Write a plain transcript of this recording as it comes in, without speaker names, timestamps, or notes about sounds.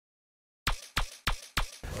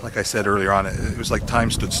like I said earlier on, it was like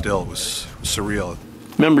time stood still. It was surreal.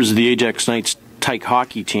 Members of the Ajax Knights Tykes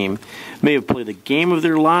hockey team may have played the game of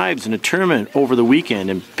their lives in a tournament over the weekend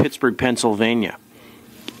in Pittsburgh, Pennsylvania,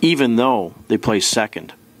 even though they placed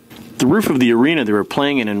second. The roof of the arena they were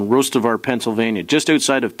playing in Rostovar, Pennsylvania, just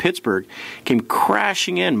outside of Pittsburgh, came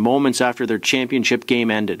crashing in moments after their championship game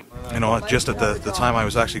ended. You know, just at the time I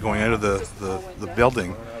was actually going out of the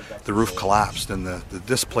building, the roof collapsed, and the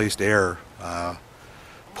displaced air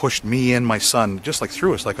pushed me and my son just like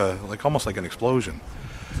through us, like almost like an explosion,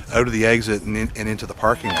 out of the exit and into the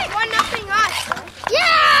parking lot. 1-0 us.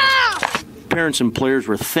 Yeah! Parents and players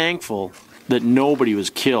were thankful that nobody was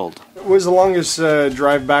killed. It was the longest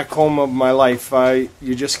drive back home of my life.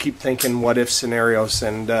 You just keep thinking what if scenarios,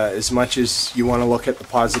 and as much as you want to look at the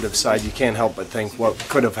positive side, you can't help but think what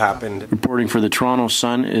could have happened. Reporting for the Toronto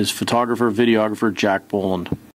Sun is photographer, videographer Jack Boland.